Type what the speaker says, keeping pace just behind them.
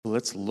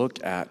let's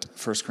look at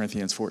 1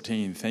 Corinthians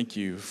 14. Thank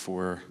you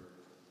for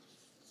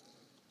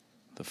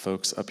the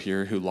folks up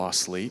here who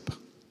lost sleep.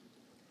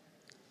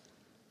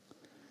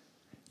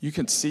 You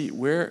can see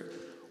we're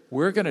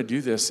going to do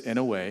this in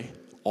a way,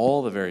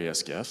 all the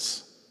various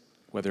gifts,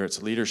 whether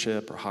it's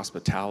leadership or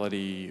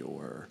hospitality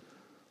or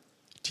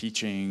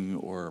teaching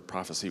or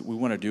prophecy, we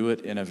want to do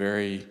it in a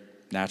very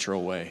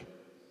natural way,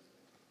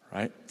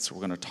 right? So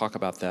we're going to talk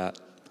about that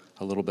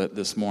a little bit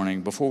this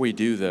morning. Before we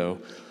do, though,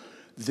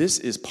 this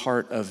is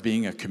part of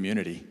being a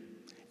community,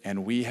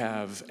 and we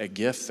have a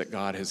gift that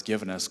God has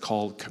given us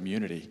called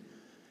community,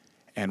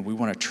 and we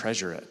want to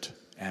treasure it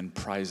and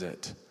prize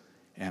it.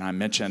 And I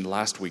mentioned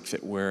last week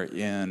that we're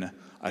in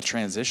a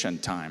transition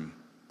time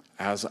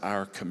as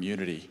our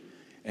community,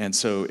 and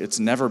so it's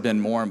never been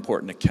more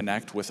important to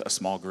connect with a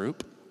small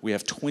group. We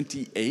have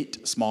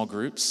 28 small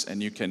groups,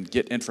 and you can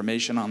get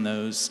information on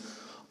those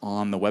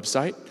on the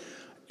website.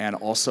 And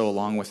also,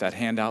 along with that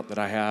handout that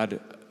I had,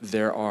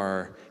 there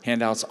are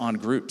handouts on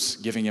groups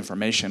giving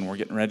information. We're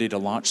getting ready to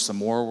launch some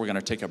more. We're going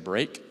to take a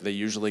break. They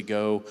usually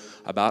go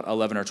about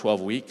 11 or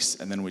 12 weeks,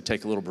 and then we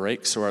take a little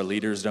break so our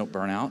leaders don't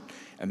burn out,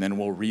 and then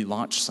we'll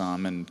relaunch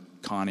some, and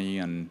Connie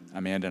and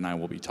Amanda and I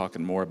will be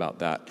talking more about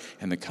that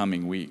in the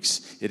coming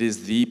weeks. It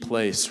is the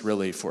place,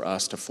 really, for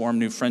us to form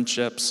new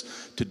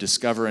friendships, to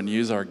discover and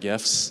use our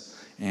gifts,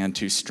 and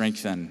to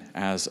strengthen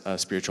as a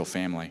spiritual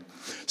family.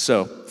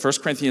 So, 1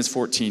 Corinthians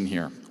 14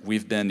 here.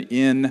 We've been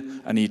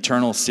in an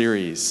eternal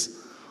series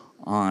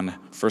on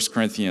 1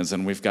 Corinthians,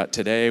 and we've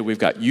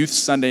got Youth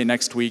Sunday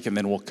next week, and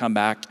then we'll come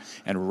back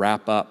and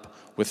wrap up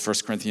with 1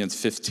 Corinthians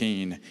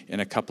 15 in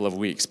a couple of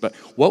weeks. But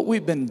what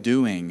we've been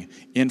doing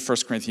in 1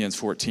 Corinthians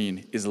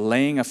 14 is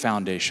laying a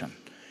foundation.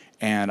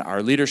 And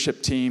our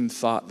leadership team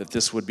thought that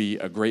this would be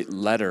a great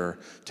letter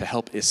to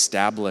help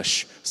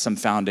establish some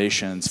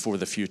foundations for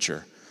the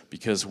future,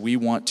 because we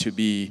want to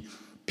be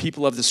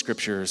people of the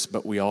scriptures,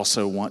 but we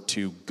also want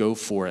to go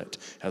for it,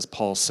 as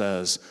Paul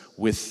says,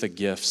 with the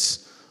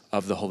gifts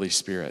of the Holy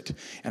Spirit.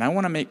 And I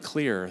want to make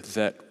clear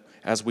that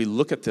as we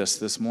look at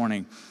this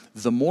morning,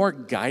 the more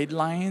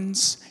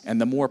guidelines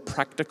and the more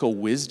practical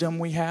wisdom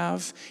we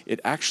have, it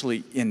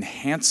actually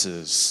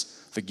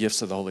enhances the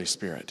gifts of the Holy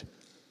Spirit.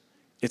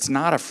 It's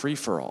not a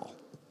free-for-all,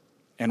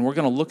 and we're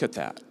going to look at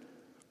that.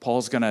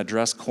 Paul's going to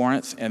address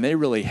Corinth, and they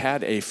really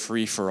had a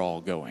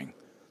free-for-all going.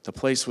 The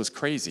place was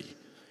crazy,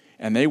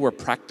 and they were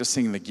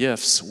practicing the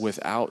gifts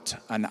without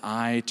an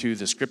eye to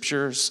the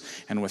scriptures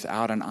and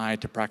without an eye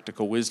to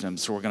practical wisdom.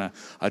 So we're going to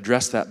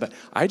address that. But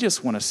I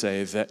just want to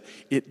say that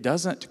it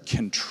doesn't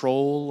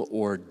control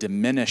or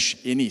diminish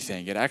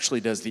anything. It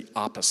actually does the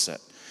opposite.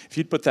 If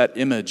you'd put that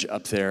image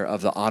up there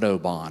of the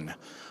Autobahn,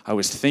 I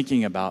was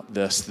thinking about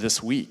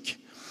this week.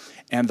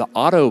 And the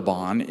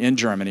Autobahn in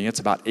Germany, it's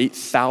about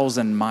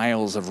 8,000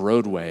 miles of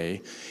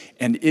roadway,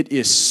 and it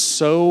is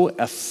so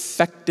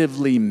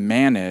effectively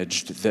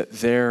managed that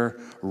their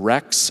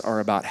wrecks are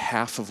about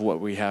half of what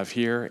we have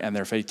here, and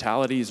their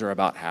fatalities are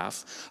about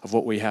half of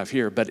what we have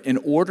here. But in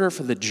order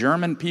for the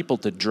German people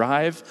to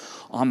drive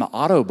on the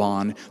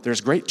Autobahn, there's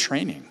great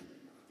training,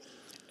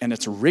 and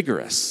it's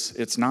rigorous.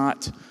 It's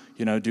not,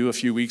 do a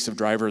few weeks of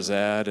driver's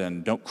ed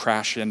and don't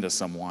crash into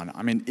someone.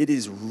 I mean, it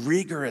is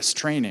rigorous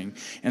training.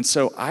 And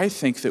so I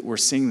think that we're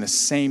seeing the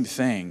same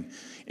thing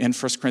in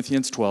 1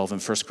 Corinthians 12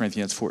 and 1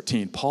 Corinthians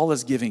 14. Paul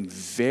is giving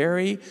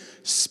very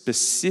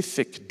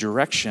specific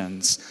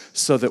directions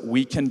so that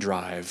we can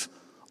drive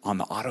on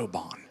the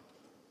Autobahn.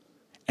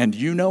 And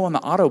on the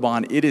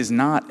Autobahn, it is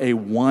not a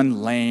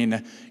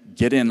one-lane,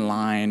 get in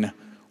line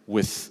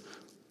with,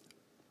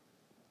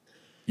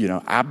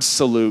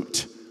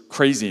 absolute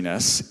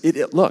craziness.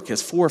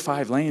 It's 4 or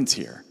 5 lanes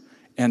here.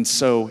 And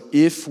so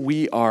if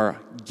we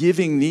are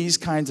giving these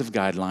kinds of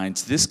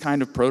guidelines, this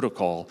kind of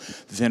protocol,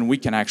 then we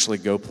can actually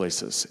go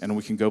places, and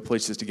we can go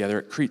places together.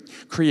 It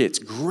creates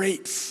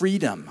great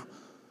freedom.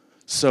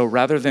 So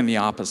rather than the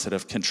opposite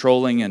of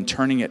controlling and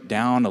turning it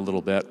down a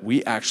little bit,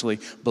 we actually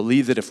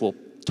believe that if we'll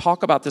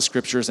talk about the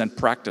scriptures and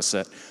practice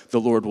it, the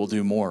Lord will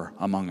do more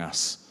among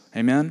us.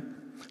 Amen?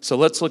 So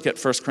let's look at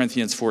 1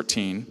 Corinthians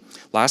 14.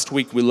 Last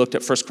week we looked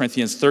at 1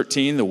 Corinthians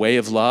 13, the way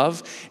of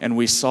love, and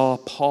we saw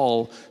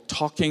Paul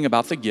talking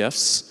about the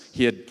gifts.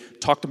 He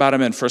had talked about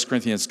them in 1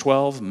 Corinthians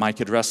 12. Mike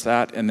addressed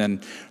that, and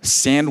then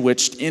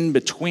sandwiched in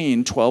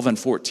between 12 and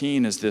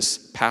 14 is this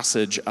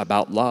passage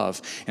about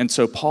love. And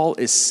so Paul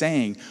is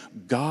saying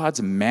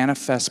God's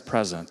manifest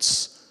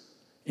presence,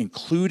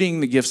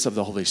 including the gifts of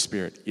the Holy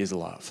Spirit, is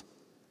love.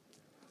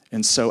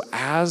 And so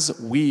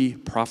as we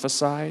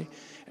prophesy,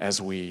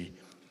 as we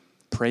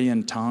pray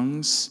in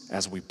tongues,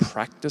 as we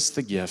practice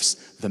the gifts,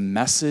 the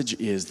message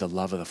is the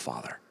love of the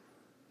Father.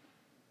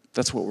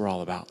 That's what we're all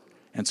about.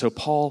 And so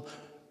Paul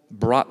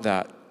brought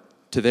that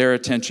to their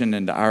attention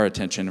and to our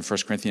attention in 1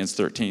 Corinthians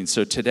 13.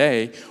 So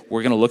today,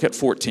 we're going to look at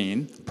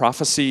 14,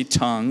 prophecy,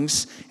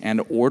 tongues,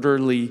 and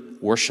orderly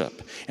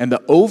worship. And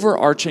the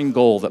overarching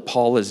goal that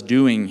Paul is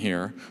doing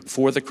here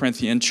for the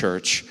Corinthian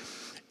church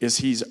is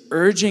he's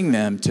urging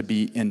them to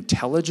be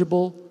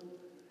intelligible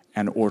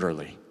and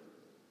orderly.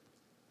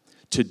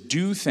 to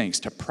do things,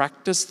 to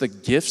practice the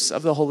gifts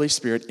of the Holy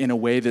Spirit in a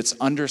way that's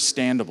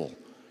understandable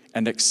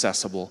and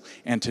accessible,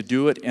 and to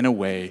do it in a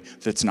way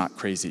that's not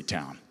crazy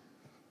town.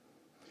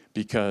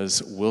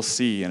 Because we'll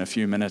see in a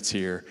few minutes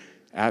here,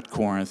 at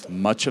Corinth,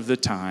 much of the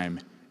time,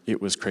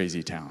 it was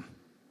crazy town.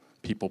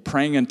 People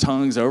praying in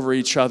tongues over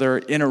each other,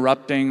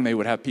 interrupting. They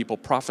would have people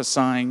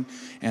prophesying.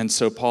 And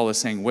so Paul is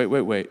saying,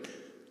 wait.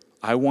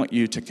 I want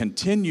you to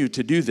continue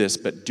to do this,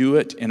 but do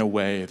it in a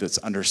way that's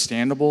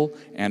understandable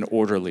and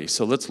orderly.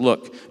 So let's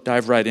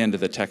dive right into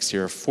the text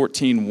here.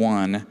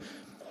 14:1,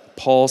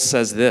 Paul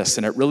says this,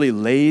 and it really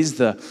lays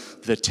the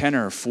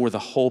tenor for the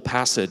whole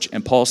passage.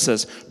 And Paul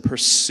says,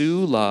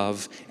 pursue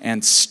love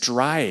and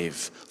strive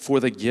for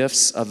the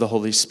gifts of the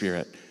Holy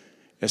Spirit,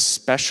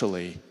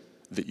 especially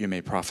that you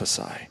may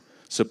prophesy.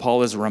 So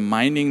Paul is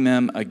reminding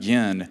them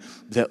again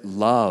that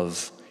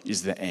love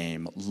is the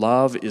aim.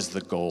 Love is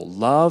the goal.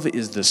 Love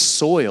is the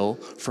soil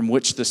from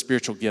which the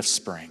spiritual gifts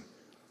spring.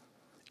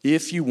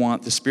 If you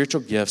want the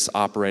spiritual gifts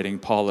operating,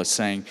 Paul is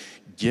saying,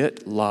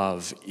 get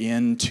love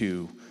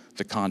into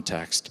the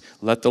context.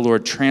 Let the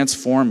Lord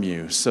transform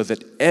you so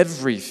that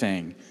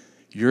everything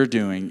you're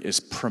doing is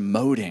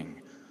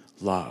promoting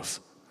love.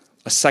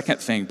 A second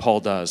thing Paul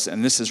does,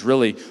 and this is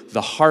really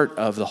the heart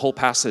of the whole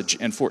passage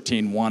in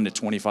 14:1 to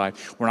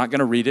 25. We're not going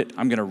to read it.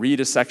 I'm going to read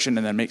a section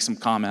and then make some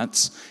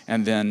comments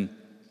and then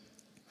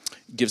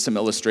give some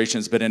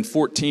illustrations. But in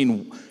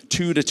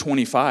 14:2 to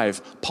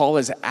 25, Paul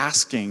is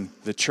asking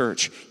the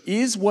church,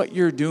 is what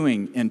you're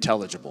doing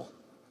intelligible?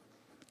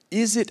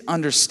 Is it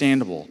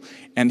understandable?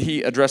 And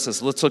he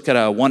addresses, let's look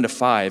at 1 to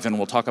 5, and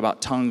we'll talk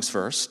about tongues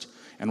first,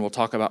 and we'll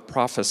talk about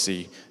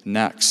prophecy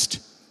next.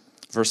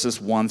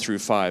 Verses 1 through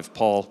 5,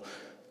 Paul,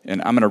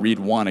 and I'm going to read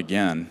 1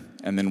 again,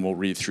 and then we'll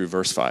read through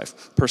verse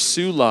 5.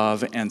 Pursue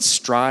love and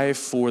strive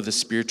for the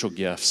spiritual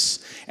gifts,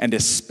 and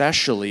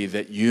especially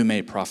that you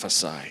may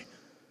prophesy.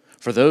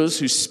 For those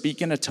who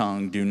speak in a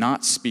tongue do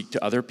not speak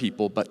to other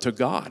people, but to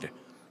God.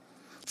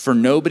 For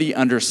nobody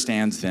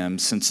understands them,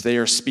 since they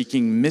are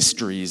speaking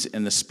mysteries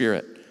in the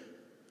Spirit.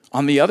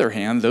 On the other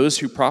hand, those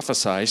who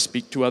prophesy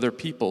speak to other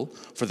people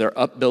for their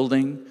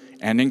upbuilding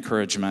and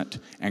encouragement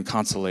and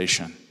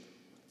consolation.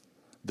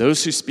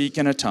 Those who speak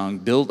in a tongue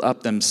build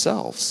up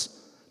themselves,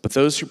 but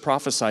those who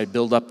prophesy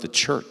build up the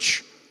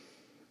church.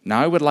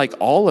 Now I would like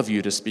all of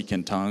you to speak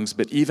in tongues,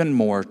 but even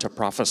more to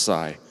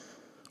prophesy.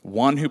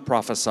 One who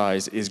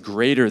prophesies is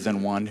greater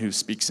than one who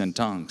speaks in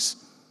tongues,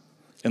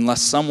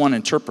 unless someone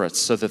interprets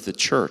so that the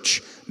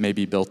church may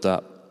be built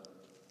up.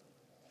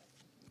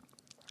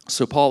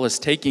 So Paul is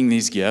taking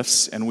these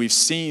gifts, and we've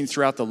seen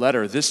throughout the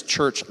letter, this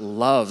church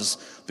loves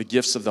the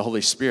gifts of the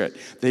Holy Spirit.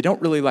 They don't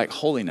really like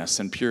holiness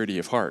and purity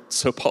of heart.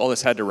 So Paul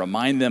has had to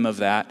remind them of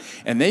that,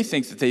 and they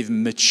think that they've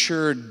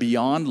matured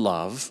beyond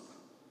love,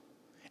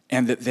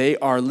 and that they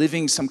are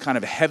living some kind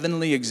of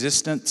heavenly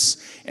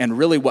existence, and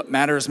really what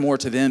matters more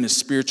to them is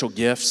spiritual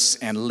gifts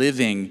and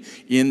living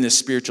in this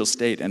spiritual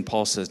state. And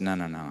Paul says,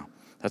 no.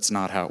 That's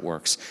not how it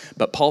works.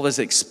 But Paul is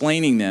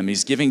explaining them.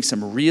 He's giving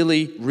some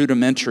really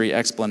rudimentary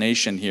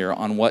explanation here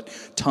on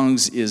what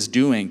tongues is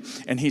doing.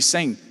 And he's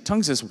saying,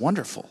 tongues is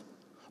wonderful,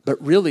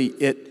 but really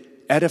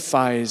it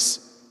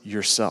edifies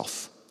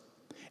yourself.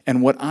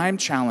 And what I'm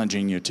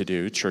challenging you to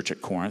do, church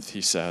at Corinth,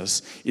 he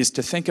says, is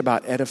to think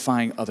about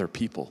edifying other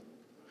people.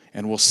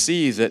 And we'll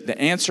see that the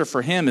answer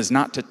for him is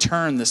not to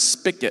turn the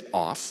spigot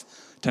off,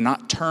 to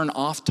not turn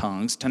off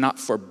tongues, to not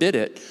forbid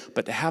it,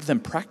 but to have them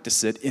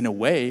practice it in a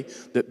way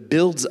that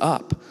builds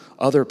up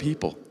other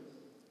people.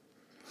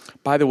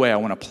 By the way, I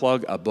want to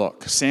plug a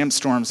book. Sam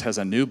Storms has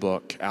a new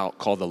book out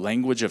called The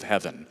Language of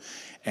Heaven,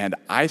 and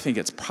I think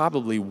it's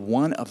probably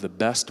one of the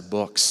best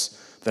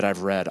books that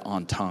I've read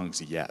on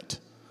tongues yet.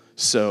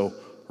 So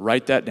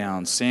write that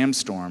down, Sam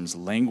Storms,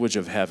 Language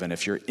of Heaven.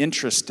 If you're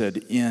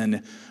interested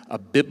in a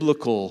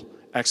biblical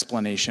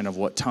explanation of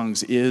what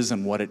tongues is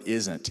and what it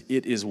isn't,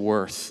 it is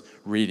worth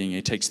reading.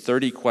 It takes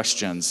 30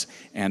 questions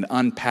and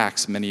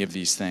unpacks many of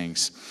these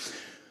things.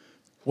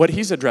 What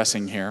he's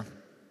addressing here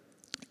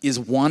is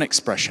one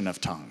expression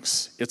of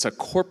tongues. It's a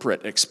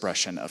corporate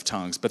expression of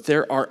tongues, but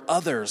there are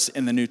others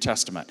in the New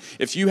Testament.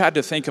 If you had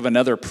to think of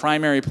another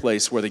primary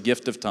place where the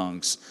gift of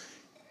tongues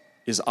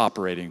is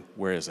operating,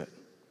 where is it?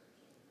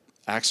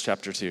 Acts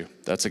chapter 2.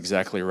 That's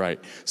exactly right.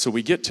 So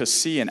we get to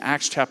see in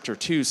Acts chapter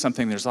 2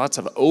 something, there's lots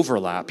of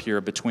overlap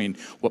here between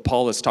what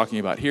Paul is talking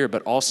about here,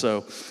 but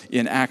also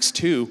in Acts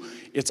 2,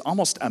 it's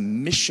almost a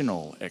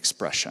missional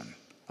expression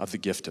of the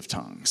gift of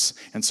tongues.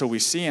 And so we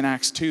see in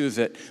Acts 2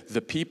 that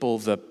the people,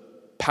 the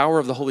power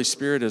of the Holy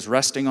Spirit is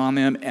resting on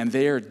them, and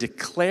they are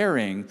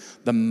declaring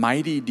the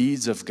mighty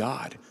deeds of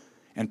God.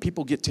 And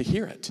people get to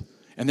hear it.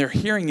 And they're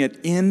hearing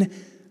it in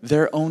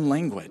their own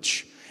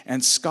language.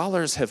 And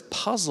scholars have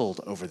puzzled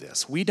over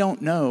this. We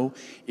don't know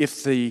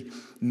if the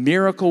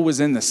miracle was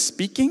in the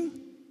speaking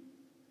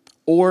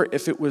or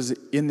if it was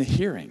in the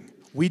hearing.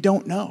 We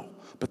don't know.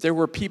 But there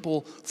were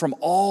people from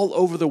all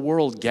over the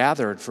world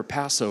gathered for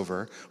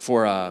Passover,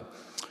 for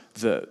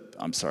the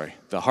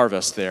the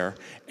harvest there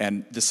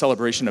and the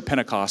celebration of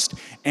Pentecost,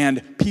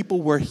 and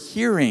people were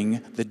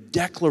hearing the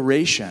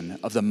declaration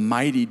of the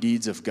mighty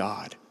deeds of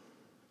God.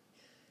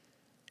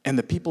 And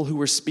the people who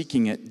were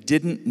speaking it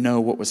didn't know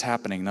what was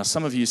happening. Now,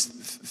 some of you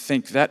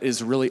think that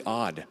is really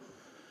odd.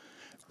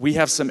 We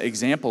have some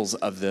examples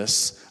of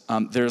this.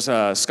 There's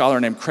a scholar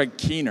named Craig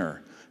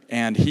Keener,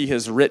 and he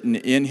has written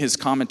in his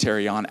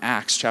commentary on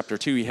Acts chapter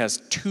 2, he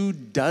has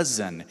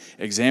 24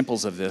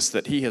 examples of this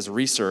that he has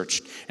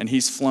researched, and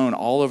he's flown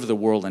all over the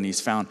world, and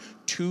he's found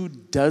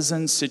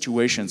 24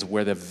 situations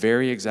where the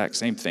very exact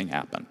same thing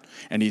happened.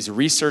 And he's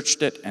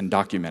researched it and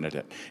documented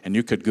it. And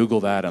you could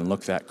Google that and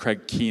look that.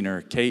 Craig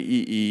Keener,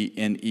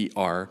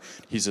 Keener.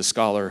 He's a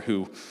scholar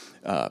who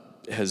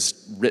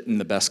has written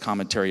the best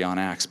commentary on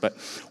Acts. But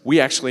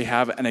we actually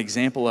have an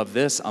example of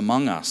this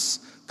among us.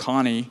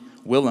 Connie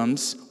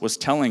Willems was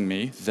telling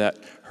me that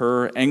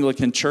her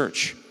Anglican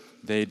church,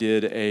 they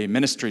did a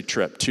ministry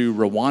trip to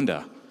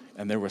Rwanda,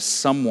 and there was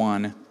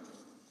someone,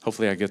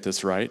 hopefully I get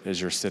this right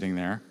as you're sitting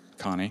there,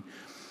 Connie,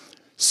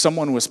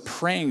 someone was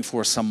praying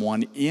for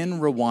someone in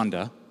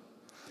Rwanda,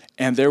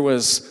 and there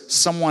was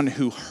someone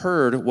who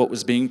heard what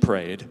was being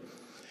prayed,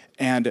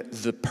 and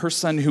the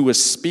person who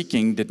was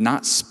speaking did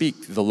not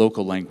speak the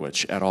local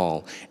language at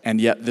all. And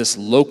yet this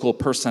local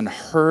person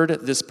heard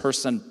this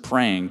person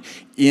praying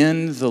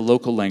in the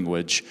local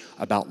language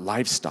about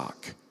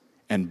livestock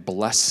and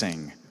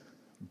blessing,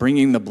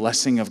 bringing the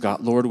blessing of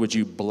God. Lord, would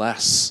you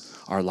bless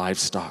our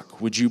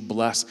livestock? Would you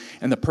bless?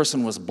 And the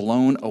person was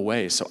blown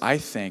away. So I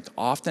think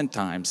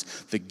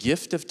oftentimes the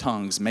gift of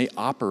tongues may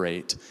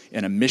operate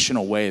in a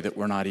missional way that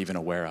we're not even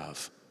aware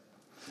of.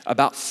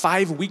 About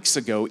 5 weeks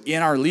ago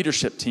in our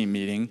leadership team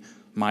meeting,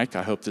 Mike,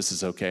 I hope this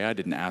is okay, I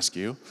didn't ask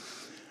you,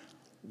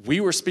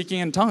 we were speaking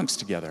in tongues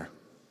together.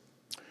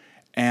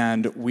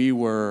 And we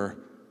were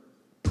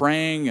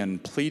praying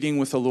and pleading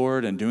with the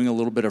Lord and doing a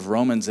little bit of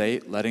Romans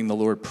 8, letting the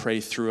Lord pray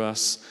through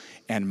us.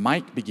 And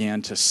Mike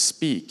began to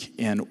speak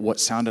in what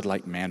sounded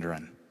like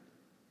Mandarin.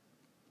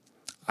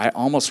 I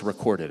almost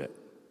recorded it.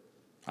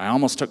 I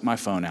almost took my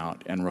phone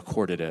out and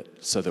recorded it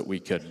so that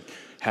we could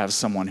have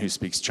someone who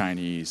speaks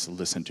Chinese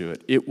listen to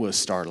it. It was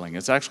startling.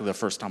 It's actually the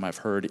first time I've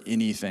heard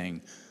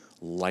anything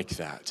like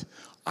that.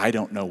 I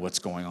don't know what's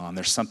going on.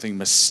 There's something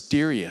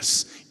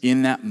mysterious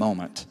in that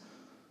moment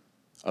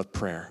of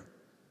prayer.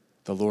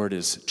 The Lord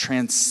is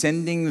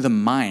transcending the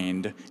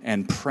mind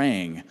and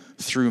praying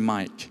through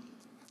Mike.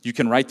 You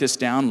can write this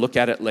down, look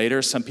at it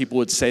later. Some people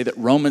would say that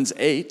Romans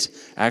 8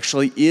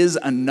 actually is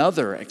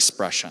another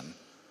expression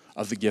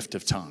of the gift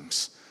of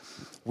tongues.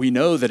 We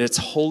know that it's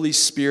Holy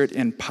Spirit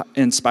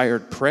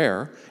inspired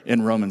prayer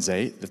in Romans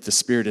 8, that the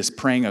Spirit is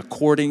praying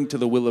according to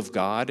the will of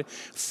God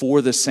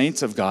for the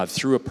saints of God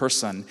through a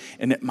person,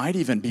 and it might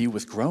even be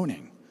with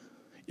groaning.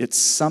 It's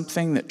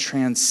something that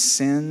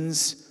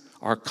transcends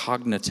our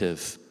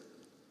cognitive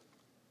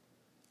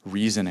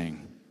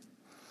reasoning.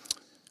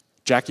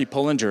 Jackie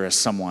Pullinger is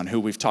someone who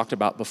we've talked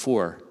about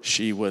before.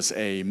 She was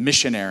a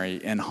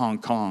missionary in Hong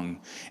Kong,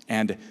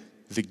 and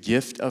the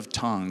gift of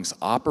tongues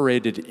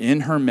operated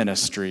in her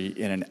ministry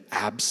in an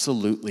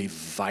absolutely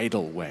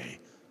vital way.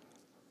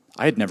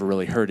 I had never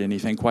really heard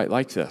anything quite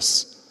like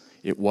this.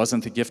 It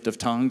wasn't the gift of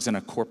tongues in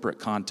a corporate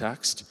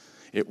context.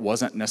 It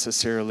wasn't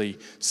necessarily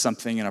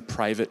something in a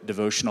private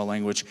devotional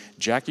language.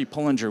 Jackie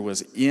Pullinger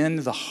was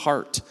in the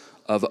heart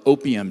of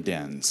opium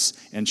dens,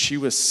 and she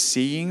was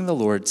seeing the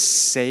Lord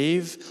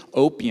save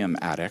opium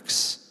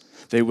addicts.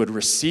 They would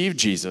receive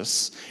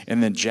Jesus,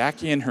 and then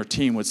Jackie and her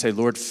team would say,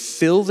 Lord,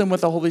 fill them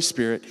with the Holy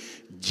Spirit,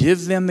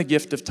 give them the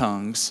gift of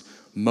tongues.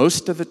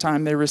 Most of the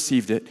time they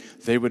received it,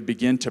 they would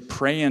begin to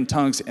pray in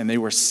tongues, and they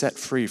were set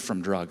free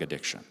from drug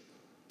addiction.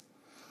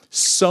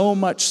 So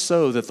much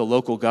so that the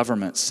local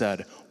government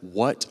said,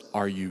 what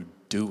are you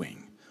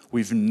doing?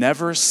 We've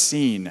never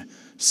seen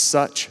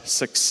such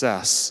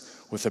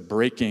success with the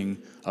breaking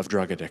of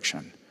drug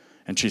addiction.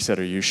 And she said,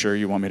 are you sure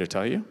you want me to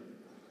tell you?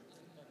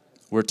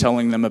 We're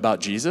telling them about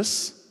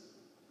Jesus.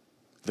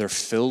 They're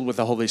filled with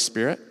the Holy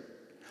Spirit.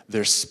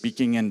 They're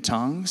speaking in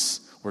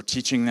tongues. We're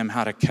teaching them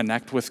how to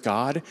connect with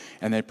God,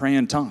 and they pray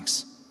in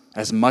tongues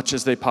as much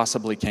as they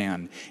possibly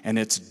can. And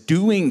it's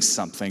doing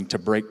something to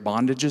break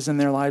bondages in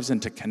their lives and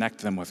to connect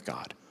them with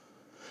God.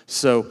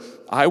 So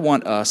I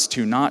want us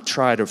to not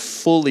try to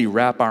fully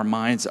wrap our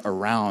minds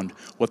around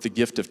what the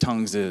gift of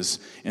tongues is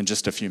in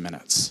just a few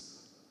minutes.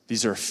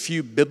 These are a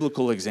few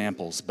biblical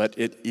examples, but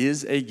it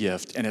is a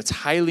gift, and it's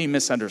highly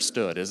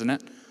misunderstood, isn't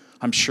it?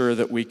 I'm sure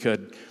that we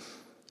could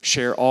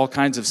share all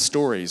kinds of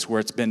stories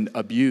where it's been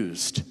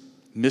abused,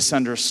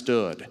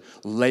 misunderstood,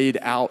 laid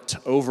out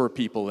over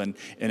people, and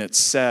it's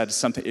said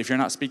something, if you're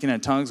not speaking in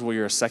tongues, well,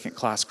 you're a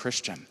second-class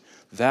Christian.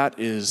 That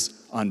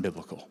is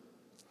unbiblical.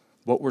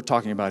 What we're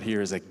talking about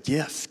here is a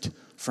gift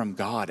from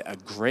God, a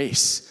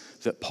grace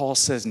that Paul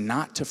says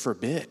not to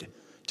forbid,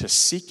 to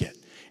seek it.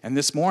 And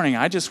this morning,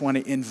 I just want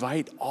to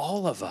invite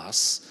all of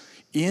us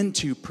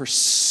into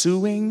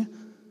pursuing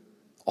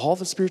all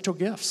the spiritual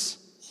gifts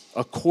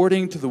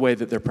according to the way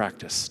that they're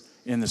practiced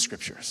in the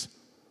scriptures.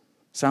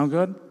 Sound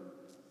good?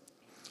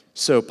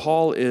 So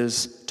Paul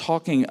is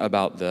talking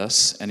about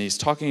this, and he's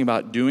talking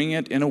about doing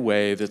it in a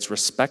way that's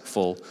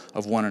respectful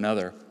of one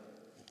another.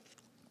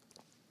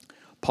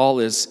 Paul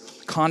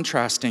is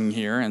contrasting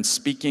here and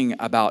speaking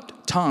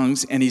about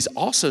tongues, and he's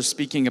also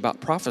speaking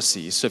about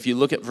prophecy. So if you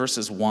look at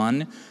verses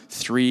 1,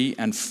 3,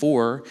 and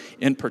 4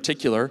 in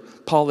particular,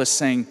 Paul is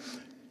saying,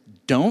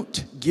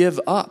 don't give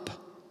up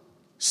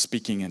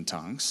speaking in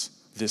tongues,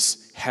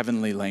 this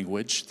heavenly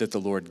language that the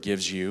Lord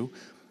gives you,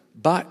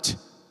 but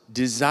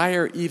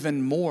desire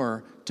even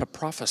more to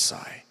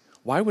prophesy.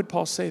 Why would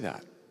Paul say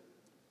that?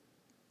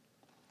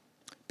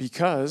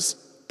 Because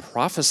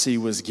prophecy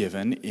was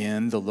given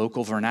in the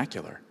local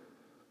vernacular.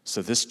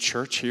 So this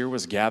church here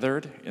was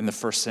gathered in the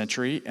first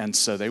century, and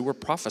so they were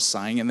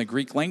prophesying in the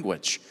Greek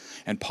language.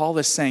 And Paul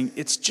is saying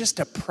it's just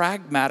a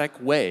pragmatic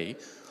way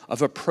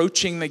of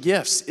approaching the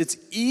gifts. It's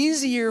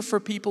easier for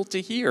people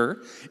to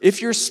hear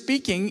if you're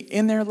speaking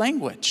in their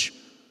language.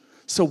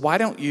 So why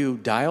don't you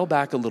dial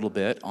back a little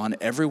bit on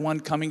everyone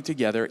coming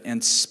together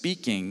and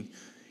speaking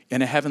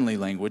in a heavenly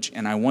language,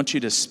 and I want you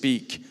to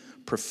speak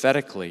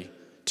prophetically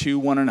to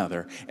one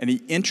another. And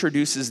he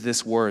introduces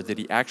this word that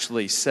he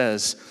actually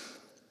says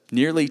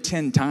nearly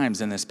 10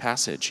 times in this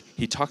passage.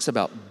 He talks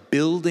about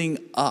building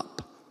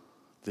up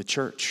the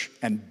church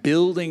and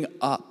building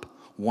up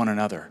one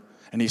another.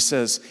 And he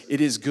says, it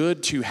is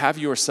good to have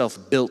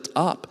yourself built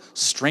up,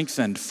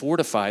 strengthened,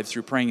 fortified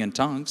through praying in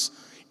tongues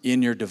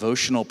in your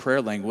devotional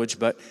prayer language,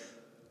 but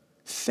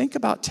think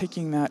about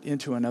taking that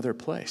into another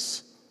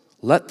place.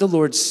 Let the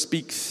Lord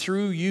speak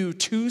through you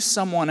to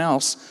someone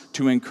else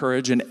to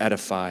encourage and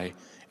edify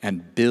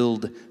and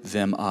build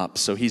them up.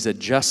 So he's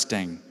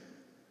adjusting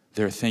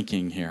their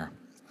thinking here.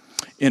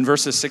 In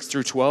verses 6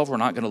 through 12, we're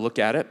not going to look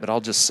at it, but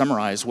I'll just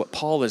summarize what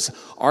Paul is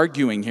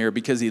arguing here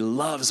because he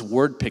loves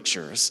word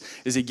pictures,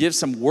 is he gives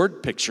some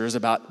word pictures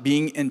about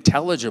being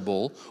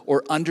intelligible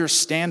or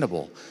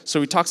understandable.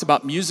 So he talks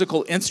about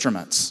musical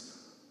instruments.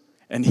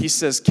 And he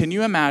says, can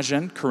you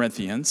imagine,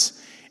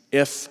 Corinthians,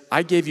 if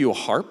I gave you a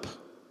harp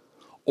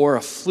or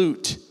a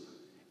flute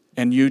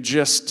and you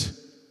just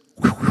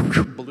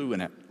blew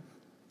in it,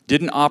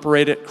 didn't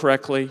operate it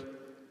correctly,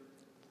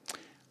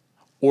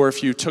 or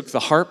if you took the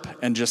harp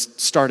and just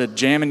started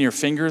jamming your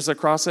fingers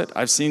across it.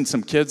 I've seen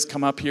some kids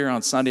come up here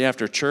on Sunday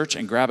after church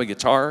and grab a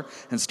guitar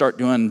and start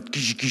doing,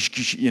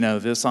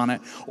 this on it.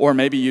 Or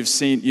maybe you've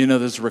seen,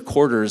 those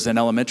recorders in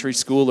elementary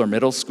school or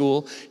middle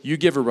school. You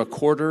give a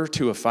recorder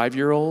to a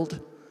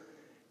 5-year-old,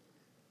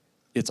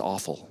 it's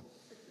awful.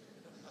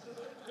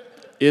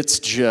 It's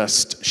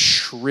just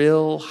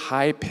shrill,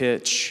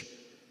 high-pitch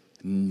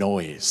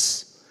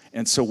noise.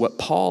 And so what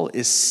Paul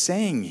is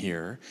saying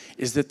here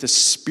is that the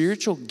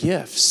spiritual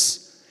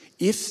gifts,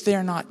 if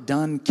they're not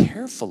done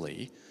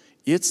carefully,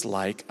 it's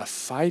like a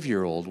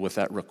 5-year-old with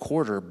that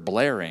recorder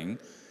blaring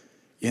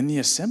in the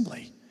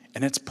assembly.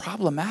 And it's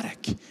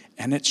problematic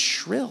and it's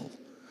shrill.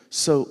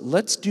 So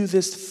let's do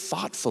this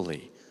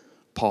thoughtfully,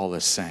 Paul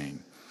is saying.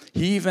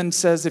 He even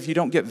says if you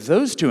don't get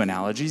those two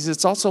analogies,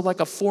 it's also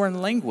like a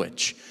foreign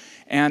language.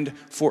 And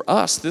for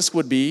us, this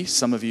would be,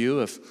 some of you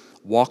have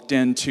walked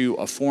into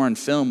a foreign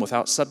film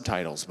without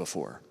subtitles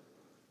before.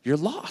 You're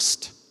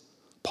lost.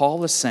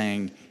 Paul is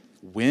saying,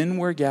 when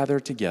we're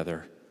gathered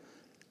together,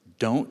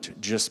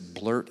 don't just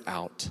blurt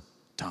out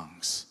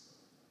tongues.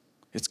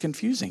 It's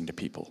confusing to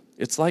people.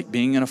 It's like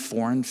being in a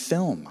foreign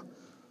film.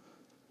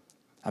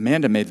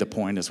 Amanda made the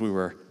point as we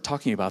were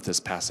talking about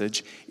this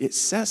passage. It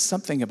says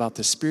something about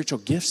the spiritual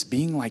gifts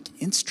being like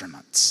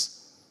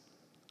instruments.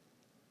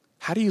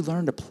 How do you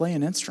learn to play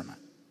an instrument?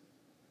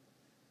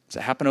 Does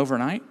it happen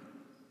overnight?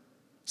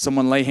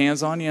 Someone lay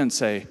hands on you and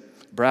say,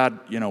 Brad,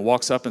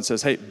 walks up and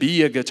says, hey,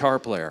 be a guitar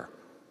player.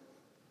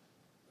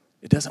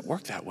 It doesn't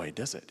work that way,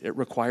 does it? It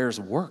requires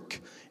work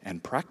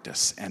and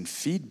practice and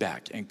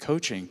feedback and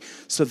coaching.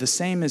 So the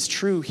same is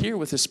true here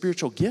with the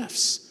spiritual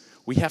gifts.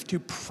 We have to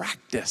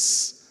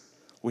practice.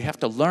 We have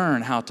to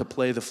learn how to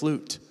play the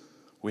flute.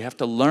 We have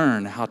to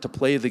learn how to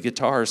play the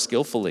guitar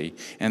skillfully.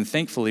 And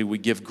thankfully, we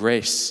give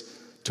grace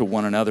to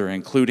one another,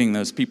 including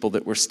those people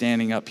that were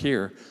standing up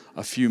here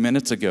a few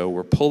minutes ago.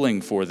 We're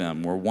pulling for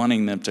them. We're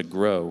wanting them to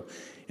grow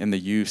in the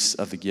use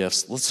of the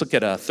gifts. Let's look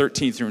at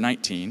 13 through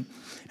 19.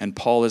 And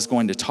Paul is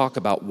going to talk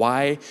about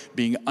why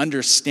being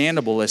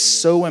understandable is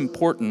so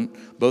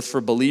important, both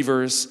for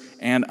believers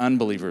and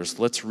unbelievers.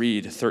 Let's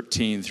read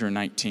 13 through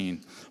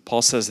 19.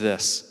 Paul says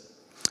this,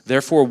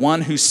 therefore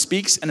one who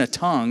speaks in a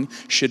tongue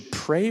should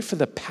pray for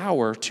the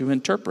power to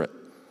interpret.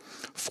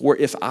 For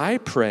if I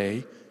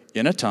pray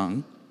in a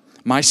tongue,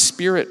 my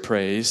spirit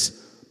prays,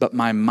 but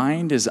my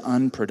mind is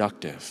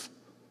unproductive.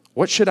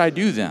 What should I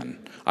do then?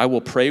 I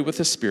will pray with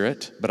the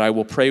spirit, but I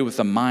will pray with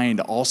the mind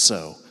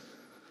also.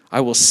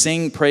 I will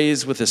sing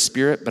praise with the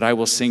spirit, but I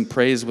will sing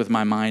praise with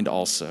my mind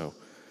also.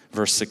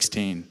 Verse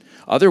 16.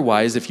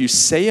 Otherwise, if you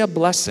say a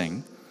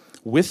blessing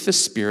with the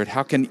spirit,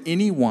 how can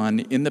anyone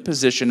in the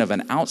position of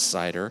an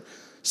outsider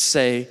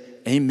say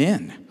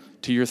amen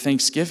to your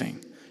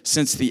thanksgiving,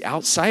 since the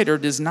outsider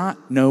does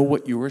not know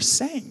what you are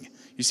saying?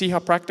 You see how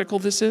practical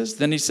this is?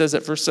 Then he says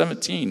at verse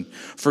 17,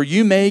 for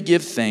you may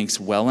give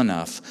thanks well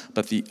enough,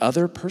 but the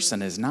other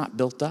person is not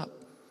built up.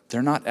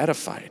 They're not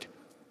edified.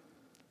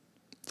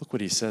 Look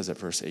what he says at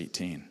verse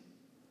 18.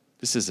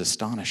 This is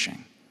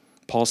astonishing.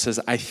 Paul says,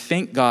 I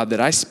thank God that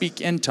I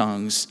speak in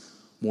tongues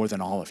more than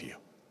all of you.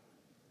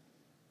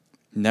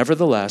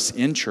 Nevertheless,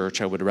 in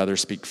church, I would rather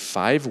speak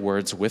 5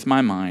 words with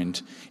my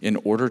mind in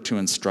order to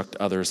instruct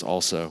others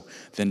also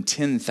than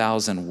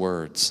 10,000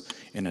 words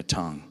in a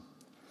tongue.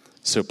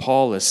 So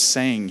Paul is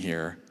saying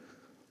here,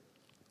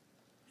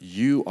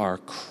 you are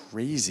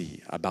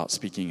crazy about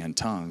speaking in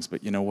tongues,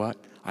 but you know what?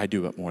 I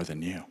do it more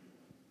than you.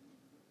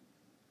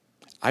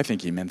 I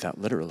think he meant that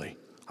literally.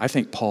 I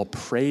think Paul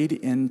prayed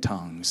in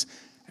tongues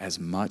as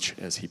much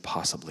as he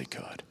possibly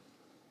could.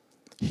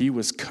 He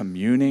was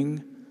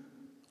communing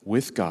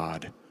with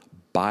God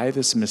by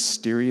this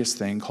mysterious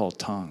thing called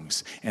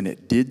tongues, and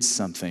it did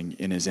something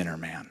in his inner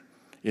man.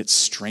 It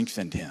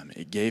strengthened him.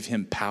 It gave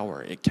him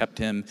power. It kept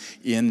him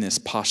in this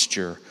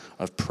posture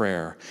of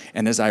prayer.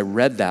 And as I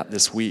read that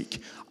this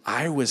week,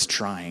 I was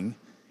trying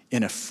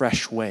in a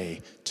fresh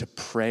way to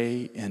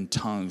pray in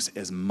tongues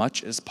as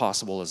much as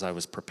possible as I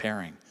was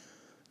preparing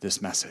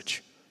this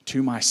message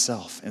to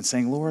myself and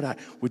saying, Lord,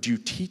 would you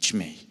teach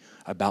me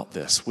about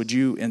this? Would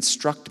you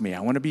instruct me? I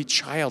want to be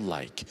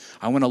childlike.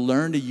 I want to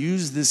learn to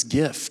use this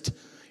gift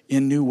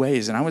in new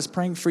ways. And I was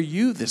praying for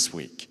you this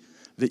week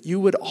that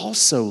you would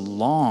also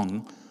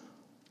long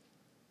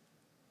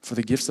for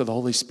the gifts of the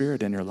Holy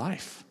Spirit in your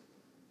life.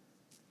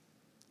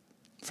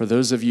 For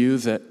those of you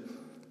that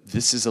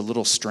this is a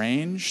little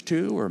strange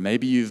to, or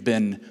maybe you've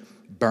been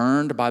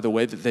burned by the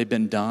way that they've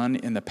been done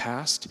in the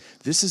past,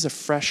 this is a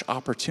fresh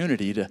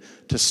opportunity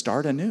to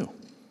start anew.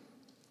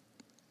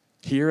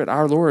 Here at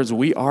Our Lord's,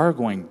 we are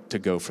going to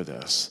go for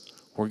this.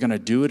 We're going to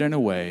do it in a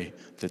way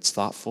that's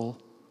thoughtful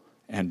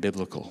and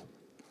biblical.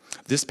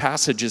 This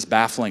passage is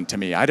baffling to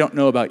me. I don't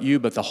know about you,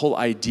 but the whole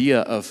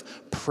idea of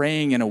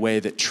praying in a way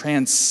that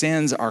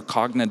transcends our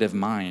cognitive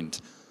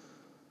mind.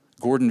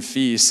 Gordon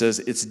Fee says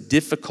it's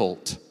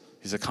difficult.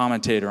 He's a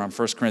commentator on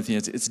 1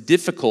 Corinthians. It's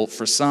difficult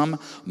for some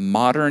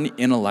modern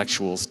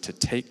intellectuals to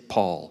take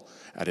Paul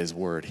at his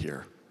word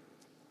here.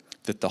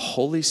 That the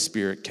Holy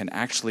Spirit can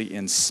actually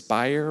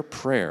inspire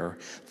prayer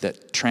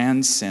that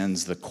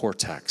transcends the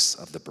cortex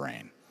of the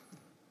brain.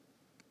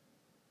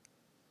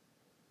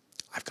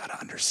 I've got to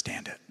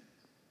understand it.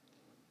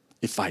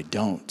 If I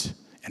don't,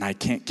 and I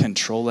can't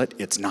control it,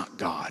 it's not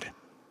God.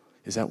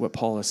 Is that what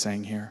Paul is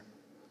saying here?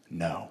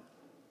 No.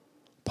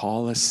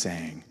 Paul is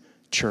saying,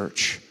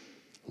 church,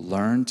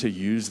 learn to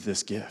use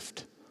this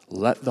gift.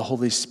 Let the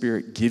Holy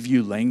Spirit give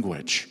you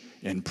language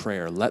in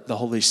prayer. Let the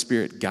Holy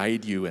Spirit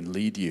guide you and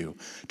lead you.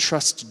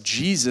 Trust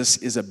Jesus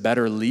is a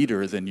better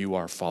leader than you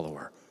are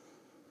follower.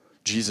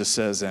 Jesus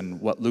says in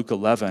Luke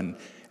 11,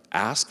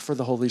 ask for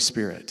the Holy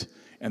Spirit,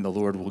 and the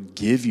Lord will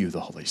give you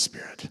the Holy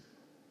Spirit.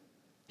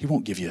 He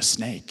won't give you a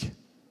snake.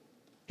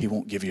 He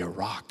won't give you a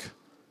rock.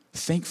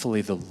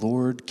 Thankfully, the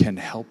Lord can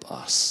help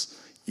us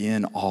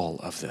in all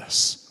of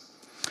this.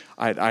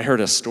 I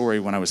heard a story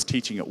when I was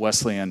teaching at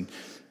Wesleyan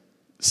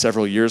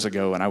several years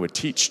ago, and I would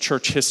teach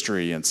church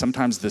history, and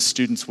sometimes the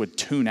students would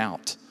tune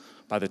out.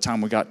 By the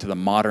time we got to the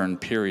modern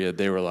period,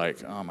 they were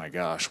like, oh my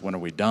gosh, when are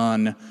we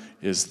done?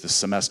 Is the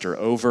semester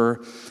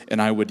over?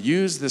 And I would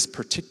use this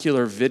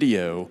particular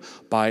video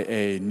by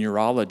a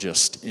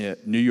neurologist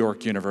at New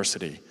York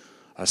University,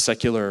 a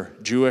secular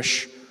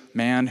Jewish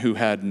man who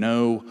had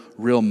no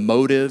real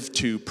motive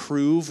to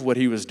prove what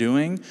he was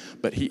doing,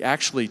 but he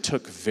actually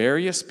took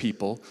various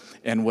people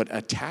and would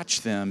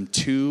attach them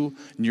to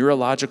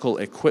neurological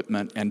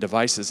equipment and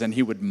devices, and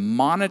he would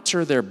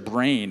monitor their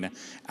brain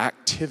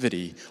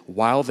activity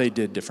while they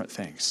did different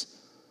things.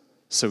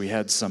 So he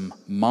had some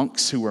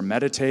monks who were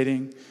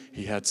meditating,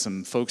 he had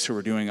some folks who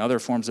were doing other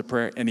forms of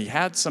prayer, and he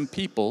had some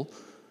people,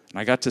 and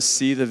I got to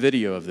see the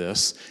video of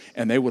this,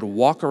 and they would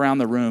walk around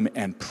the room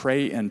and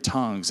pray in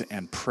tongues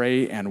and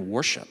pray and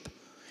worship.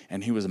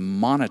 And he was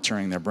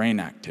monitoring their brain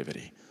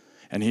activity.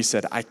 And he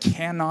said, I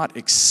cannot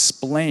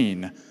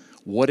explain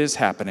what is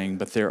happening,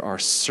 but there are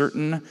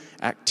certain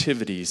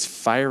activities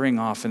firing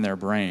off in their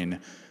brain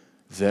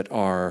that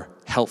are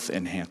health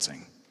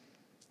enhancing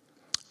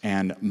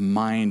and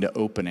mind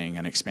opening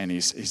and expanding.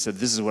 He said,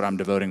 this is what I'm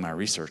devoting my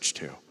research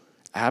to.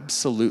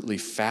 Absolutely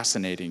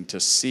fascinating to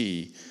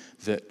see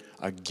that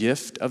a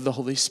gift of the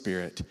Holy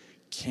Spirit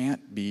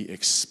can't be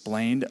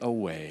explained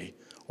away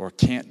or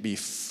can't be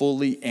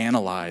fully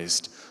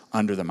analyzed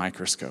under the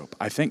microscope.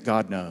 I think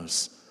God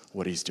knows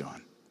what he's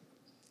doing.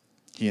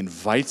 He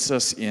invites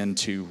us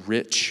into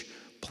rich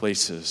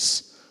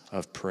places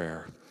of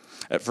prayer.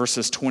 At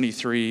verses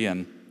 23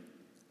 and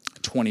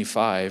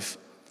 25,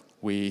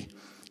 we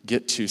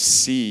get to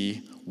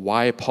see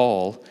why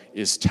Paul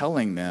is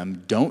telling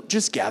them, don't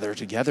just gather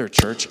together,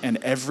 church, and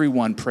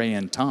everyone pray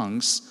in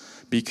tongues,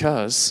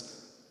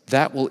 because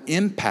that will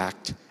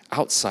impact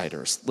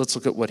outsiders. Let's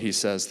look at what he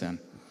says then.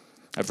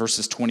 At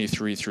verses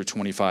 23 through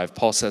 25,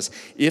 Paul says,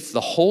 if the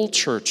whole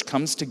church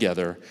comes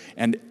together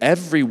and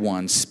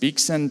everyone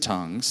speaks in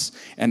tongues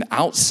and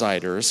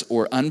outsiders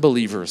or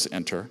unbelievers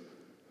enter,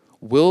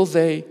 will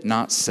they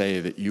not say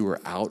that you are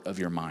out of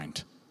your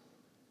mind?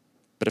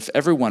 But if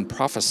everyone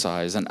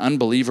prophesies, an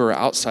unbeliever or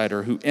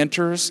outsider who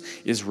enters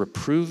is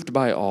reproved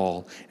by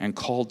all and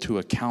called to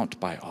account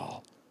by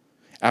all.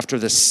 After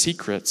the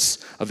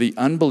secrets of the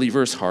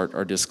unbeliever's heart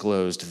are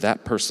disclosed,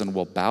 that person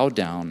will bow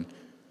down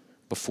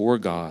before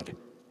God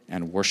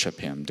and worship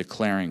him,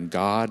 declaring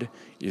God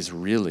is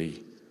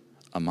really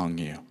among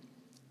you.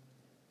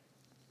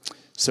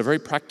 So very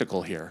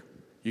practical here.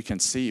 You can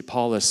see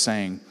Paul is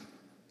saying,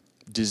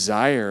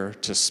 desire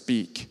to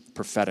speak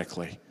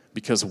prophetically.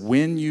 Because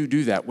when you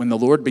do that, when the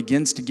Lord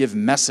begins to give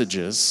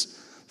messages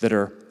that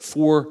are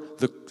for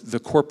the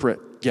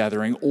corporate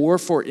gathering or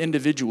for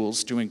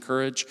individuals to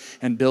encourage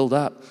and build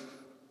up,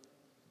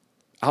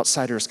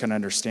 outsiders can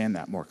understand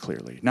that more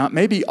clearly. Now, it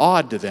may be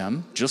odd to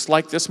them, just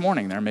like this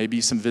morning. There may be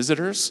some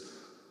visitors,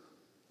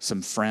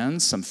 some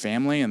friends, some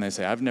family, and they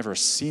say, I've never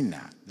seen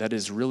that. That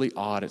is really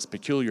odd. It's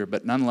peculiar,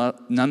 but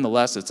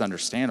nonetheless, it's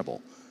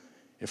understandable.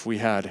 If we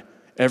had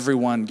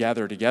everyone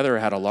gathered together,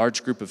 had a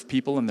large group of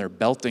people, and they're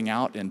belting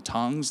out in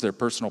tongues, their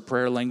personal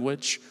prayer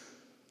language,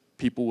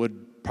 people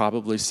would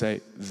probably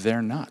say,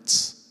 they're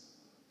nuts.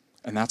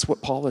 And that's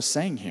what Paul is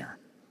saying here.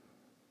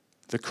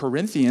 The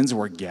Corinthians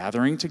were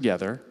gathering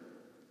together,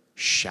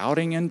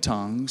 shouting in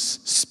tongues,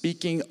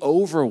 speaking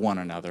over one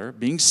another,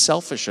 being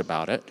selfish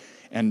about it,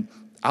 and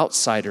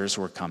outsiders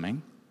were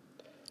coming.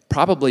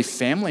 Probably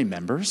family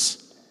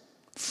members,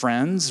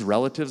 friends,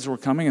 relatives were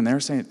coming, and they're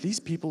saying, these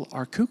people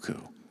are cuckoo.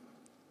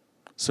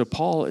 So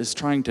Paul is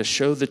trying to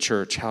show the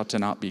church how to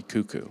not be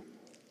cuckoo.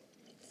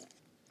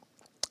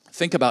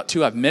 Think about,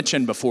 too, I've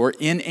mentioned before,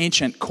 in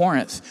ancient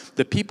Corinth,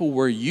 the people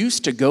were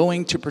used to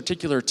going to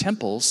particular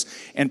temples,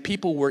 and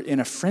people were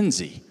in a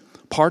frenzy.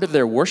 Part of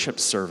their worship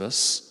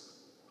service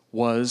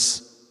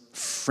was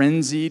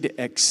frenzied,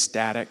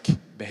 ecstatic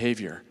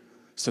behavior.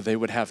 So they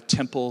would have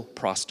temple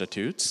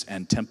prostitutes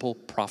and temple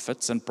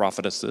prophets and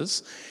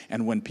prophetesses,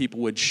 and when people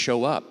would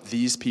show up,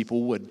 these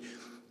people would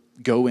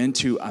go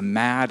into a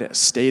mad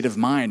state of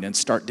mind and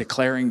start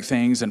declaring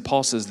things, and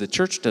Paul says the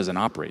church doesn't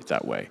operate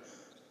that way.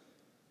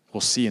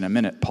 We'll see in a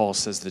minute. Paul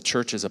says the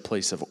church is a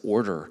place of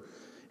order.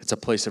 It's a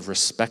place of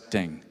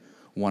respecting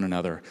one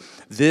another.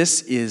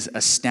 This is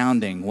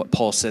astounding what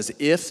Paul says.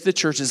 If the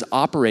church is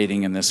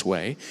operating in this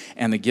way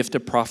and the gift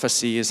of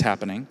prophecy is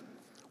happening,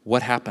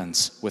 what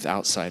happens with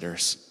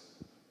outsiders?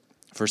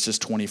 Verses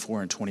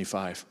 24 and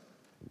 25.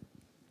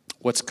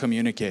 What's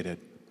communicated?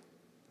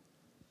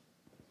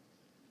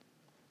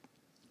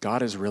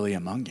 God is really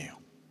among you.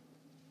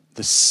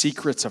 The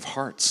secrets of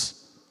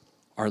hearts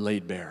are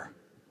laid bare.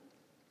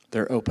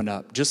 They're opened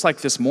up. Just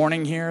like this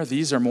morning here,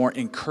 these are more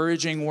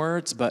encouraging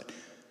words, but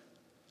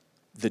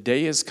the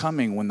day is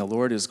coming when the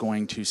Lord is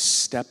going to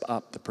step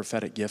up the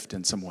prophetic gift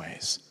in some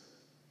ways.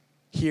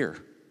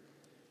 Here.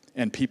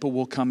 And people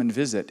will come and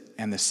visit,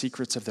 and the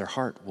secrets of their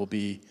heart will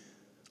be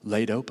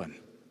laid open.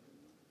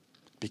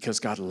 Because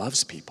God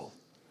loves people.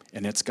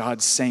 And it's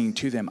God saying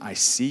to them, I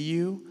see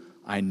you,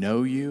 I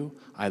know you,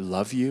 I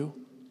love you.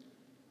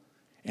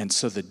 And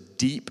so the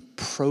deep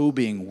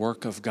probing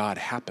work of God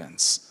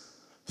happens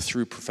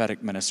through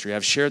prophetic ministry.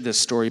 I've shared this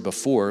story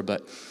before,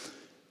 but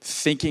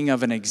thinking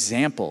of an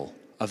example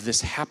of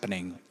this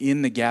happening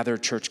in the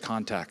gathered church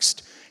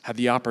context, had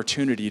the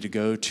opportunity to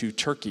go to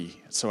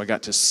Turkey. So I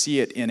got to see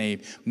it in a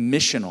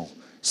missional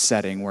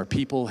setting where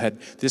people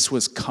this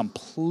was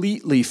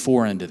completely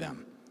foreign to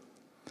them.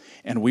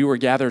 And we were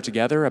gathered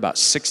together, about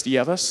 60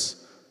 of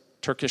us,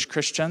 Turkish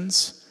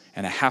Christians,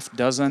 and a half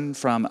dozen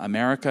from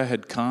America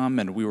had come,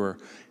 and we were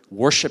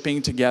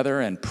worshiping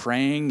together and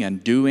praying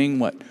and doing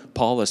what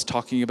Paul is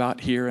talking about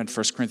here in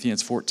 1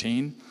 Corinthians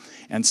 14.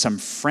 And some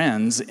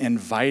friends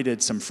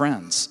invited some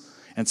friends.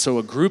 And so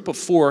a group of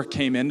 4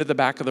 came into the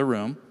back of the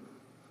room,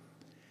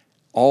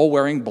 all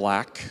wearing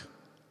black,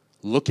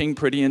 looking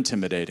pretty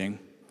intimidating,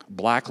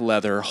 black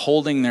leather,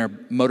 holding their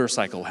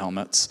motorcycle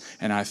helmets.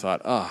 And I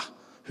thought,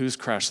 who's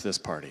crashed this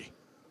party?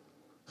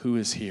 Who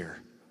is here?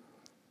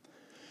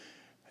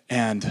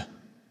 And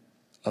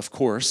of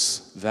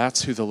course,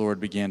 that's who the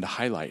Lord began to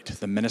highlight.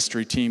 The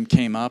ministry team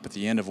came up at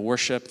the end of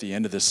worship, the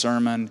end of the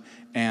sermon,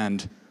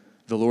 and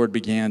the Lord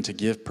began to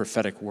give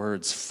prophetic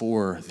words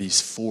for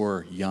these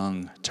 4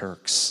 young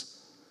Turks.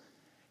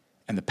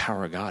 And the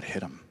power of God hit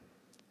them.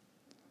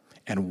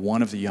 And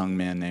one of the young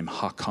men named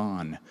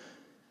Hakan,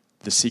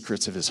 the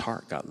secrets of his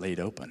heart got laid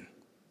open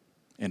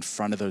in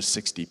front of those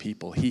 60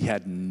 people. He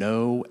had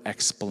no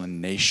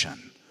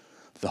explanation.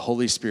 The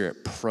Holy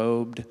Spirit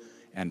probed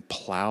and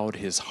plowed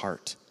his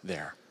heart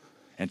there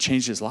and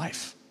changed his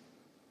life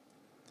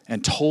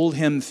and told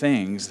him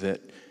things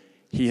that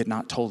he had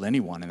not told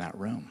anyone in that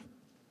room.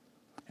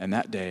 And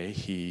that day,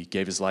 he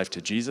gave his life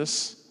to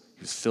Jesus.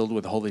 He was filled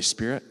with the Holy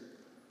Spirit,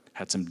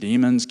 had some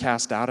demons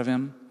cast out of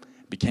him,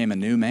 became a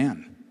new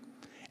man,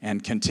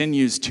 and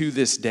continues to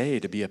this day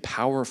to be a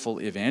powerful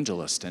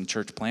evangelist and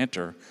church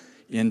planter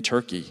in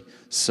Turkey.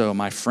 So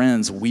my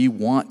friends, we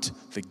want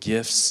the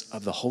gifts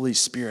of the Holy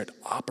Spirit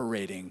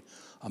operating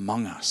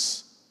among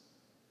us.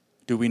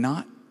 Do we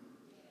not?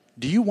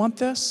 Do you want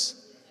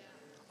this?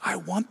 I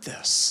want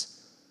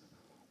this.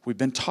 We've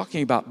been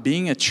talking about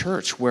being a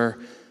church where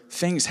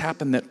things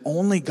happen that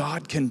only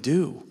God can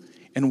do.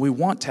 And we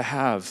want to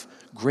have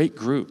great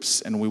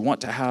groups, and we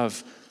want to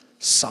have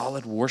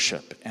solid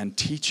worship and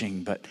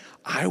teaching, but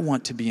I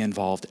want to be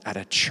involved at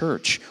a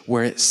church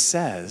where it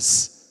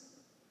says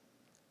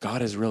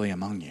God is really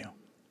among you,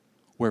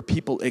 where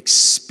people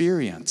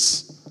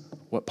experience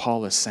what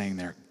Paul is saying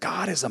there.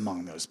 God is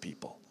among those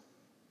people.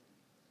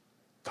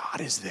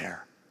 God is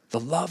there. The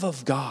love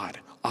of God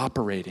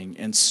operating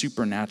in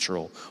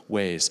supernatural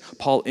ways.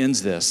 Paul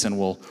ends this, and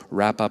we'll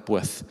wrap up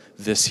with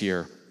this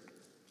here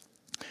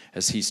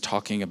as he's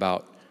talking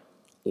about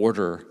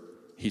order.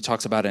 He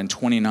talks about it in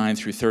 29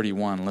 through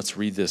 31. Let's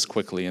read this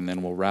quickly, and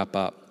then we'll wrap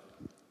up.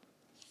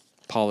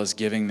 Paul is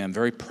giving them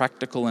very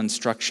practical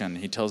instruction.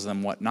 He tells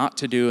them what not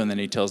to do, and then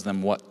he tells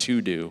them what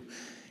to do.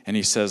 And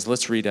he says,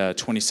 let's read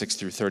 26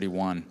 through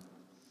 31.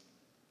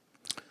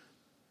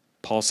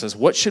 Paul says,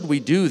 "What should we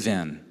do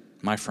then,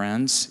 my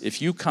friends?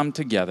 If you come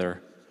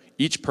together,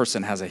 each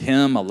person has a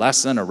hymn, a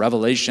lesson, a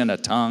revelation, a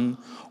tongue,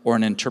 or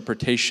an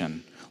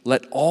interpretation.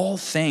 Let all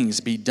things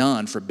be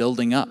done for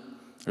building up."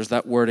 There's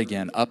that word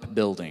again,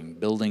 upbuilding,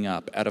 building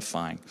up,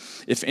 edifying.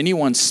 "If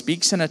anyone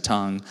speaks in a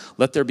tongue,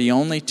 let there be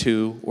only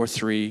 2 or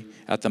 3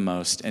 at the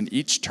most, and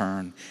each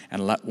turn,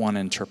 and let one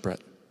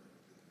interpret.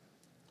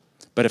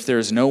 But if there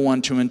is no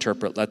one to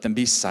interpret, let them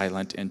be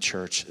silent in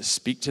church,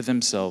 speak to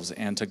themselves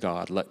and to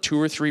God. Let 2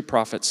 or 3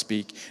 prophets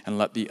speak, and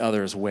let the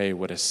others weigh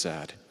what is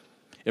said.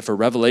 If a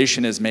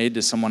revelation is made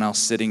to someone else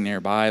sitting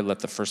nearby,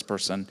 let the first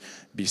person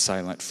be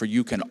silent. For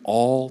you can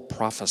all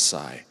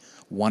prophesy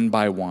one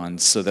by one,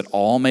 so that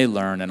all may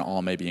learn and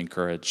all may be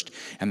encouraged.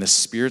 And the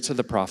spirits of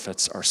the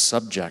prophets are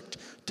subject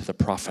to the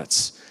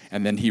prophets."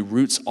 And then he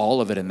roots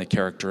all of it in the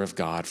character of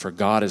God. "For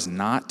God is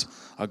not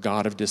a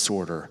God of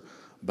disorder,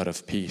 but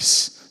of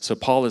peace." So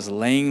Paul is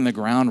laying the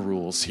ground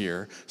rules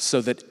here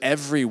so that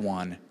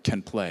everyone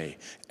can play,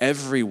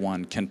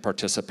 everyone can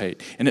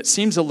participate. And it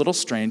seems a little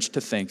strange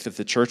to think that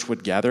the church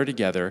would gather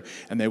together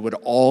and they would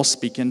all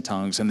speak in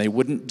tongues and they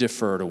wouldn't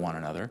defer to one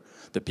another.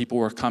 That people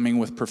were coming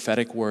with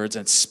prophetic words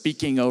and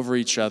speaking over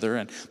each other,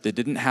 and they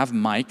didn't have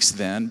mics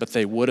then, but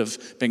they would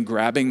have been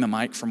grabbing the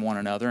mic from one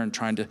another and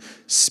trying to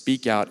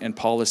speak out. And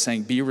Paul is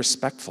saying, be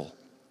respectful.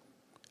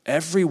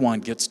 Everyone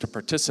gets to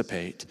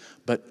participate,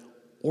 but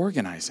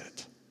organize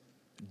it.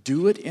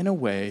 Do it in a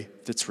way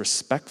that's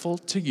respectful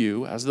to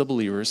you as the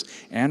believers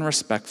and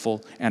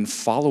respectful and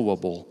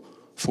followable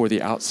for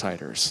the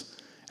outsiders.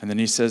 And then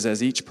he says,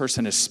 as each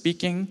person is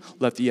speaking,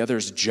 let the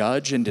others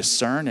judge and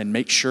discern and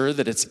make sure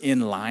that it's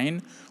in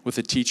line with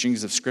the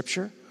teachings of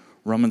Scripture.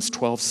 Romans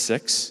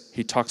 12:6,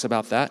 he talks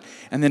about that.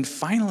 And then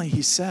finally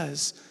he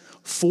says,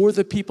 for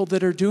the people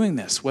that are doing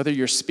this, whether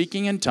you're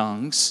speaking in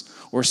tongues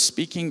or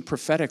speaking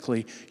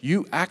prophetically,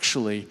 you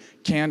actually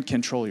can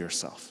control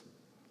yourself.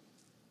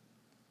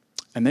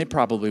 And they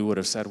probably would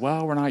have said,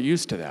 well, we're not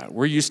used to that.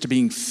 We're used to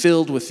being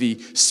filled with the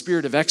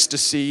spirit of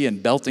ecstasy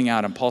and belting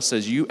out. And Paul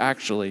says, you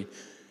actually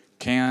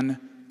can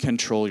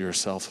control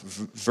yourself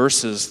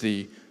versus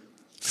the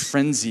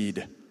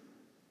frenzied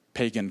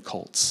pagan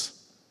cults.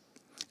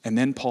 And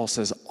then Paul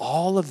says,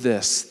 all of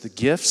this, the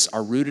gifts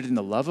are rooted in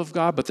the love of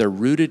God, but they're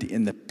rooted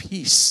in the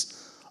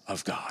peace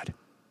of God.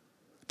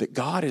 That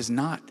God is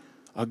not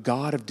a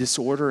God of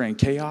disorder and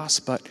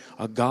chaos, but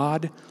a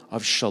God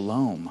of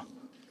shalom.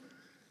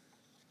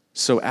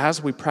 So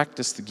as we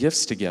practice the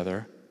gifts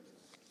together,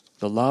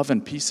 the love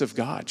and peace of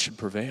God should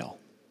prevail.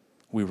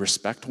 We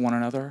respect one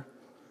another.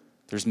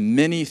 There's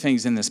many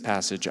things in this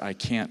passage I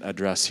can't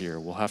address here.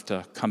 We'll have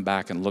to come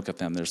back and look at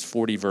them. There's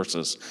 40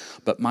 verses.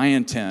 But my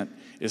intent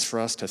is for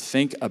us to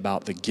think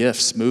about the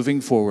gifts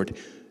moving forward.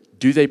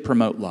 Do they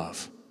promote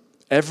love?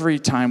 Every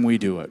time we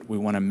do it, we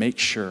want to make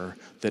sure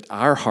that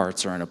our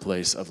hearts are in a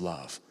place of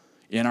love.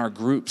 In our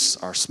groups,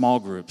 our small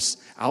groups,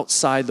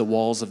 outside the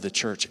walls of the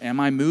church, am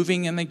I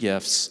moving in the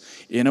gifts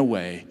in a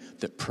way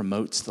that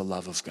promotes the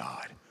love of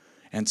God?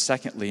 And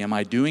secondly, am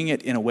I doing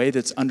it in a way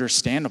that's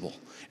understandable?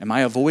 Am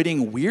I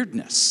avoiding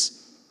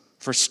weirdness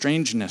for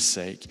strangeness'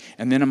 sake?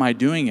 And then am I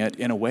doing it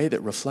in a way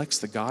that reflects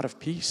the God of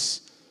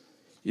peace?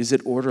 Is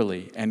it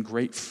orderly and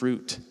great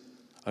fruit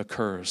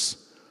occurs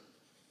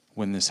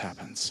when this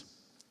happens?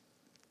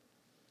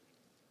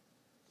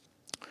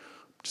 I'm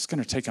just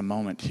going to take a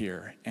moment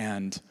here.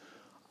 And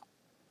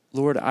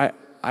Lord, I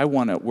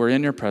want to, we're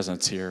in your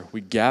presence here. We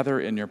gather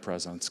in your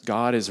presence.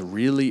 God is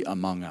really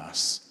among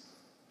us.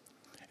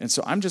 And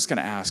so I'm just going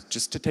to ask,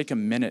 just to take a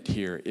minute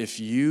here, if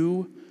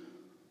you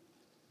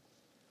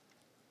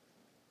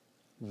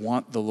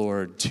want the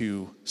Lord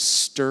to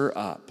stir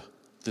up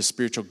the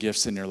spiritual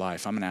gifts in your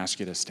life, I'm going to ask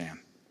you to stand.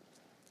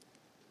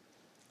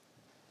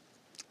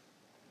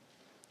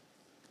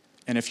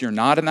 And if you're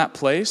not in that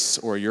place,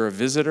 or you're a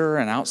visitor,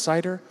 an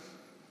outsider,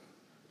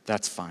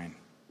 that's fine.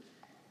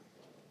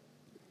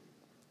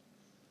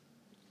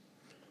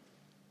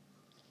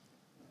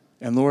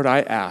 And Lord, I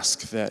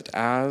ask that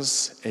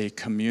as a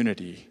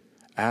community,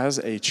 as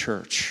a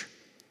church,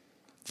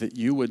 that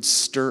you would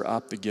stir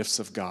up the gifts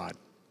of God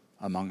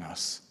among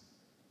us.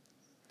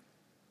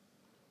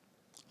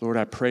 Lord,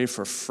 I pray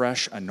for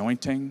fresh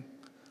anointing,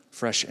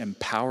 fresh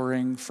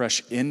empowering,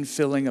 fresh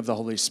infilling of the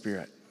Holy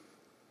Spirit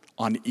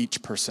on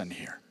each person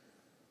here.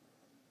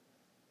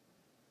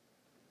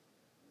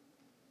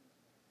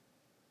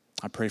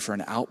 I pray for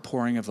an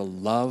outpouring of the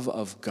love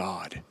of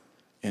God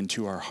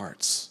into our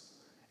hearts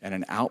and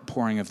an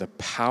outpouring of the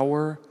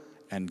power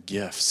and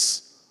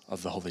gifts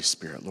of the Holy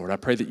Spirit. Lord, I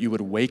pray that you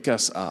would wake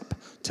us up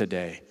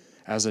today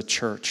as a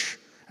church,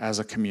 as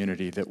a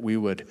community, that we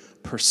would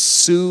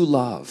pursue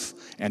love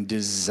and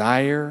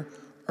desire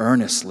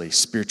earnestly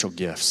spiritual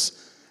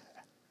gifts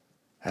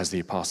as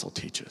the apostle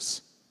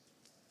teaches.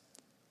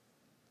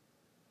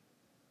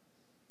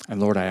 And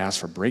Lord, I ask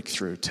for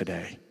breakthrough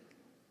today,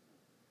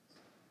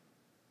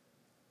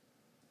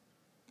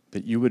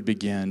 that you would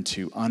begin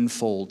to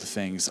unfold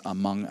things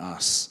among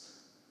us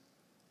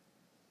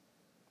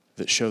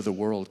that show the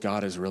world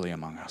God is really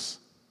among us.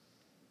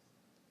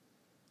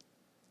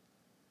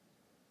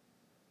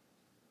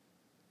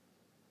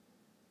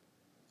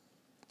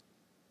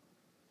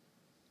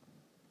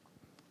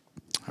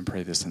 I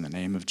pray this in the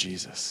name of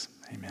Jesus.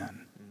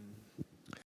 Amen.